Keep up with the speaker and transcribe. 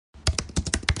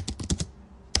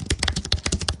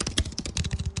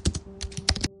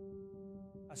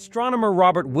Astronomer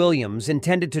Robert Williams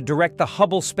intended to direct the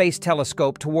Hubble Space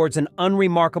Telescope towards an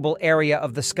unremarkable area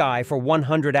of the sky for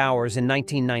 100 hours in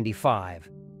 1995.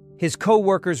 His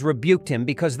co-workers rebuked him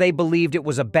because they believed it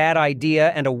was a bad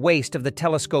idea and a waste of the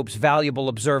telescope's valuable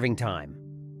observing time.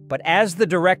 But as the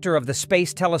director of the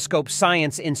Space Telescope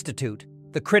Science Institute,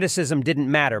 the criticism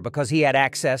didn't matter because he had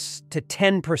access to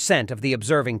 10% of the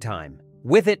observing time.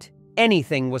 With it,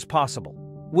 anything was possible.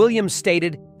 Williams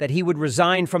stated that he would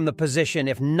resign from the position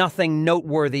if nothing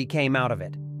noteworthy came out of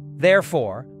it.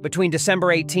 Therefore, between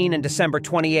December 18 and December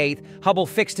 28, Hubble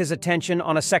fixed his attention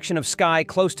on a section of sky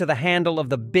close to the handle of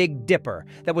the Big Dipper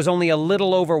that was only a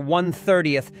little over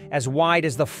 1/30th as wide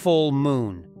as the full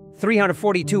moon.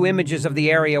 342 images of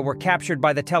the area were captured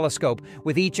by the telescope,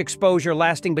 with each exposure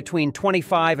lasting between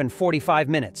 25 and 45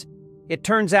 minutes. It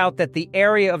turns out that the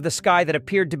area of the sky that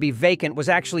appeared to be vacant was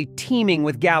actually teeming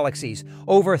with galaxies.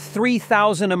 Over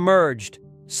 3,000 emerged,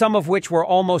 some of which were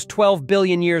almost 12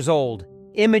 billion years old.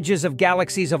 Images of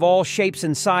galaxies of all shapes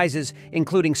and sizes,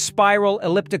 including spiral,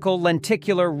 elliptical,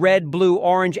 lenticular, red, blue,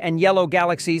 orange, and yellow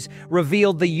galaxies,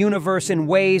 revealed the universe in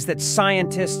ways that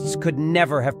scientists could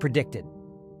never have predicted.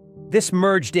 This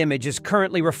merged image is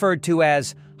currently referred to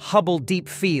as Hubble Deep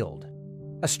Field.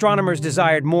 Astronomers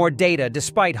desired more data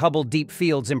despite Hubble Deep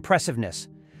Field's impressiveness.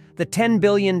 The $10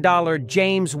 billion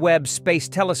James Webb Space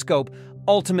Telescope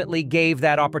ultimately gave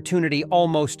that opportunity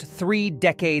almost 3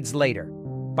 decades later.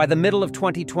 By the middle of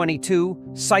 2022,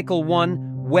 Cycle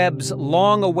 1, Webb's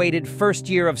long-awaited first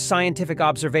year of scientific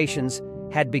observations,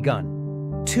 had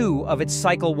begun. 2 of its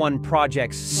Cycle 1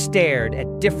 projects stared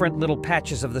at different little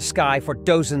patches of the sky for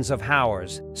dozens of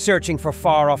hours, searching for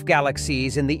far-off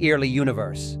galaxies in the early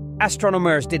universe.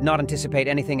 Astronomers did not anticipate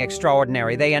anything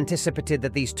extraordinary. They anticipated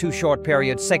that these 2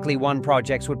 short-period Cycle 1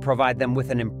 projects would provide them with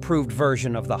an improved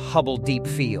version of the Hubble Deep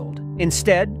Field.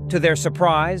 Instead, to their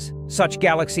surprise, such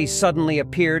galaxies suddenly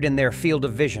appeared in their field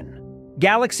of vision.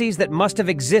 Galaxies that must have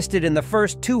existed in the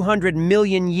first 200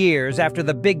 million years after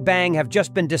the Big Bang have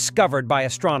just been discovered by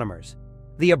astronomers.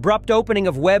 The abrupt opening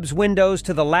of Webb's windows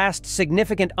to the last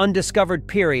significant undiscovered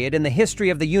period in the history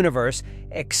of the universe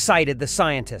excited the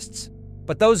scientists.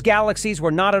 But those galaxies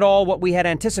were not at all what we had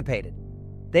anticipated.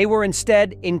 They were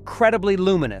instead incredibly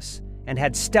luminous and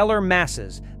had stellar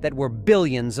masses that were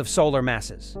billions of solar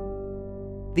masses.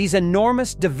 These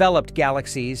enormous developed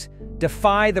galaxies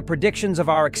defy the predictions of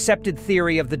our accepted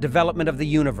theory of the development of the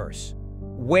universe.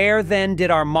 Where then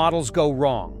did our models go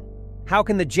wrong? How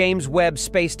can the James Webb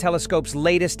Space Telescope's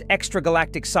latest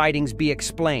extragalactic sightings be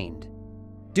explained?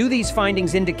 Do these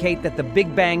findings indicate that the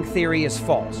Big Bang theory is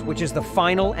false, which is the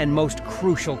final and most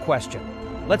crucial question?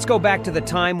 Let's go back to the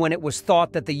time when it was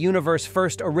thought that the universe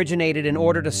first originated in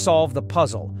order to solve the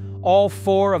puzzle. All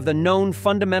 4 of the known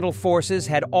fundamental forces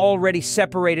had already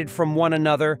separated from one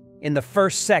another in the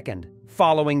first second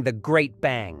following the Great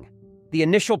Bang. The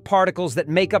initial particles that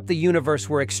make up the universe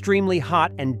were extremely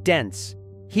hot and dense.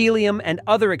 Helium and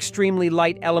other extremely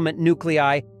light element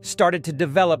nuclei started to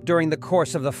develop during the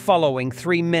course of the following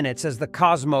 3 minutes as the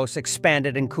cosmos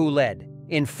expanded and cooled.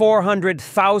 In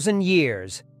 400,000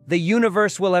 years, the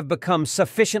universe will have become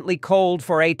sufficiently cold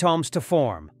for atoms to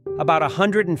form. About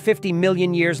 150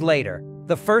 million years later,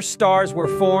 the first stars were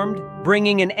formed,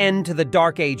 bringing an end to the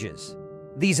Dark Ages.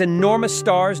 These enormous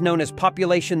stars, known as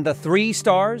population the 3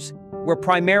 stars, were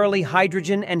primarily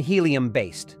hydrogen and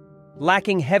helium-based,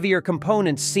 lacking heavier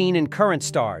components seen in current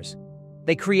stars.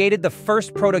 They created the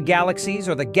first protogalaxies,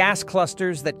 or the gas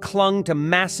clusters that clung to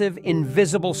massive,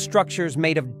 invisible structures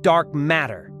made of dark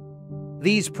matter.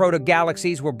 These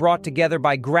protogalaxies were brought together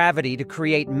by gravity to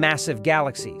create massive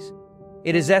galaxies.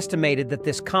 It is estimated that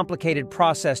this complicated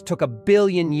process took 1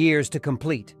 billion years to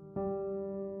complete.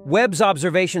 Webb's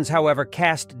observations, however,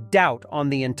 cast doubt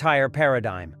on the entire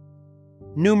paradigm.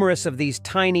 Numerous of these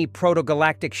tiny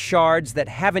protogalactic shards that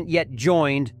haven't yet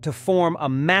joined to form a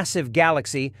massive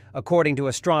galaxy, according to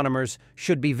astronomers,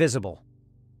 should be visible.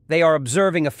 They are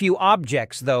observing a few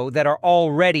objects, though, that are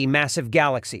already massive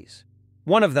galaxies.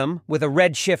 One of them, with a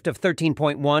redshift of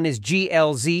 13.1, is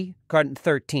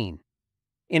𝙅𝙒𝙏𝙏.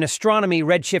 In astronomy,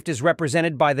 redshift is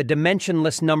represented by the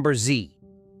dimensionless number z,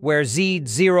 where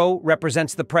z0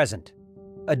 represents the present.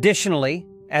 Additionally,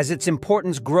 as its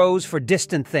importance grows for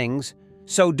distant things,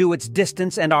 so do its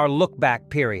distance and our look-back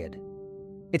period.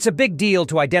 It's a big deal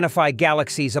to identify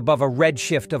galaxies above a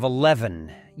redshift of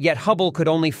 11, yet Hubble could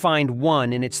only find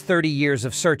one in its 30 years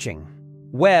of searching.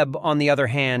 Webb, on the other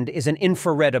hand, is an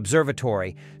infrared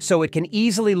observatory, so it can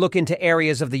easily look into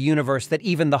areas of the universe that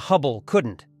even the Hubble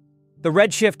couldn't. The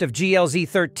redshift of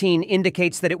𝙅𝙒𝙏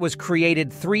indicates that it was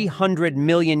created 300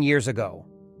 million years ago.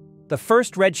 The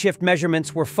first redshift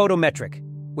measurements were photometric,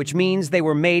 which means they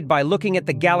were made by looking at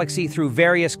the galaxy through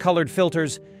various colored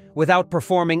filters without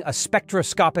performing a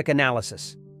spectroscopic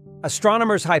analysis.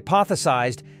 Astronomers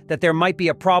hypothesized that there might be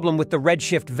a problem with the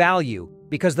redshift value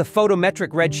because the photometric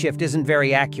redshift isn't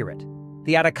very accurate.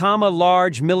 The Atacama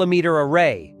Large Millimeter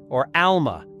Array, or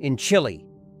ALMA, in Chile,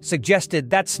 suggested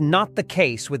that's not the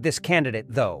case with this candidate,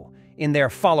 though, in their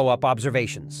follow-up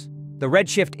observations. The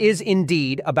redshift is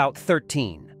indeed about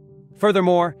 13.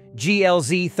 Furthermore,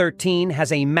 𝙅𝙧𝙤𝙬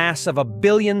has a mass of 1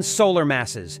 billion solar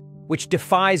masses, which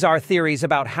defies our theories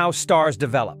about how stars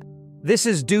develop. This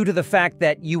is due to the fact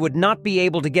that you would not be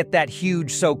able to get that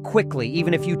huge so quickly,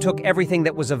 even if you took everything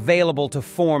that was available to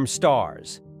form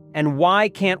stars. And why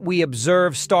can't we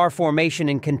observe star formation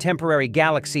in contemporary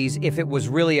galaxies if it was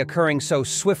really occurring so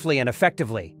swiftly and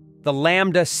effectively? The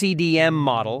𝙃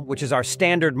model, which is our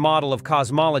standard model of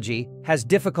cosmology, has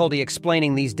difficulty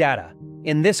explaining these data.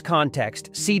 In this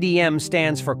context, CDM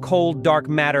stands for cold dark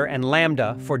matter and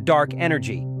lambda for dark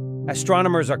energy.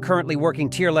 Astronomers are currently working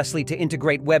tirelessly to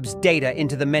integrate Webb's data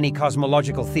into the many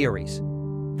cosmological theories.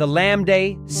 The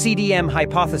𝙃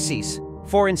hypothesis,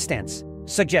 for instance,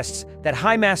 suggests that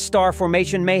high-mass star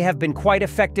formation may have been quite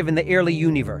effective in the early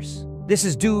universe. This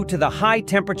is due to the high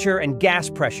temperature and gas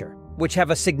pressure, which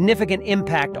have a significant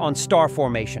impact on star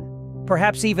formation.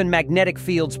 Perhaps even magnetic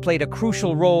fields played a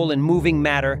crucial role in moving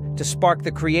matter to spark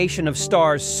the creation of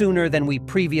stars sooner than we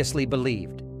previously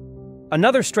believed.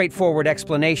 Another straightforward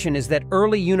explanation is that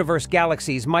early universe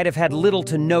galaxies might have had little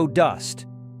to no dust,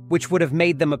 which would have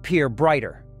made them appear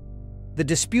brighter. The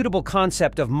disputable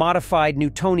concept of modified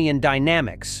Newtonian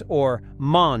dynamics, or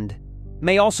MOND,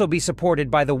 may also be supported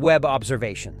by the Webb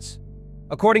observations.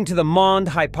 According to the MOND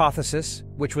hypothesis,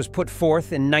 which was put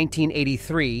forth in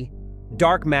 1983,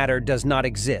 dark matter does not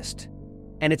exist,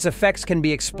 and its effects can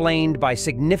be explained by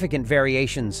significant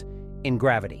variations in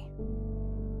gravity.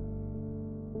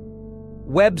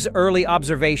 Webb's early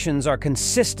observations are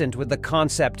consistent with the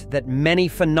concept that many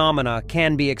phenomena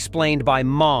can be explained by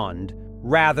MOND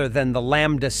rather than the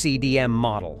𝙃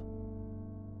model.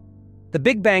 The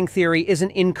Big Bang theory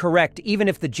isn't incorrect even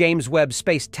if the James Webb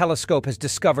Space Telescope has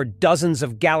discovered dozens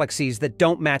of galaxies that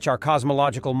don't match our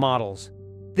cosmological models.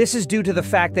 This is due to the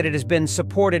fact that it has been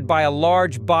supported by a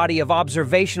large body of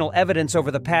observational evidence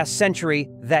over the past century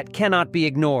that cannot be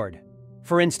ignored.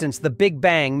 For instance, the Big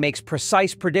Bang makes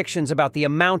precise predictions about the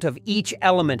amount of each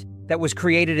element that was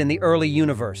created in the early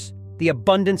universe. The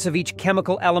abundance of each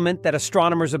chemical element that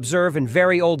astronomers observe in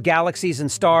very old galaxies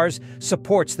and stars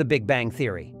supports the Big Bang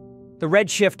theory. The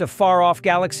redshift of far-off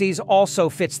galaxies also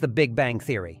fits the Big Bang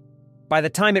theory. By the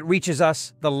time it reaches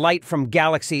us, the light from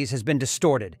galaxies has been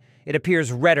distorted. It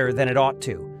appears redder than it ought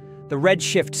to. The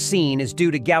redshift seen is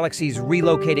due to galaxies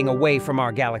relocating away from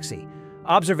our galaxy.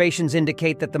 Observations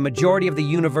indicate that the majority of the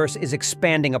universe is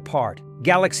expanding apart.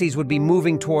 Galaxies would be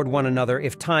moving toward one another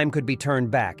if time could be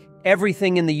turned back.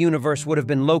 Everything in the universe would have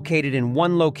been located in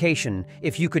one location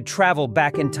if you could travel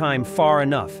back in time far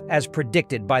enough, as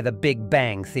predicted by the Big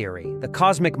Bang theory. The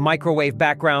cosmic microwave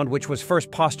background, which was first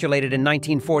postulated in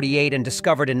 1948 and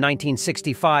discovered in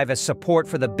 1965 as support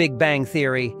for the Big Bang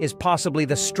theory, is possibly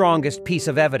the strongest piece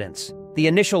of evidence. The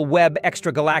initial Webb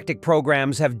extragalactic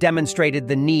programs have demonstrated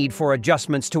the need for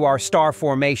adjustments to our star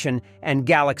formation and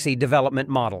galaxy development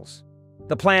models.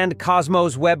 The planned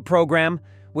Cosmos Webb program,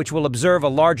 which will observe a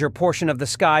larger portion of the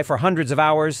sky for hundreds of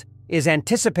hours, is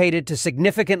anticipated to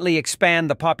significantly expand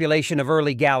the population of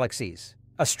early galaxies.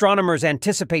 Astronomers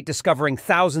anticipate discovering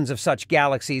thousands of such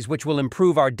galaxies, which will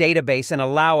improve our database and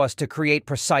allow us to create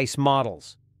precise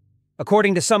models.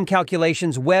 According to some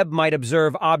calculations, Webb might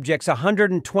observe objects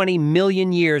 120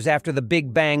 million years after the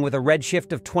Big Bang with a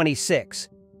redshift of 26.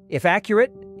 If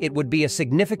accurate, it would be a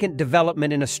significant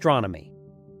development in astronomy.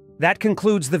 That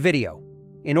concludes the video.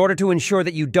 In order to ensure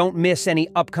that you don't miss any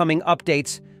upcoming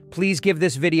updates, please give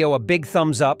this video a big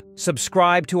thumbs up,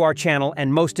 subscribe to our channel,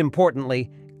 and most importantly,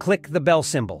 click the bell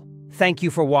symbol. Thank you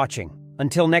for watching.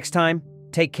 Until next time,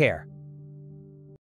 take care.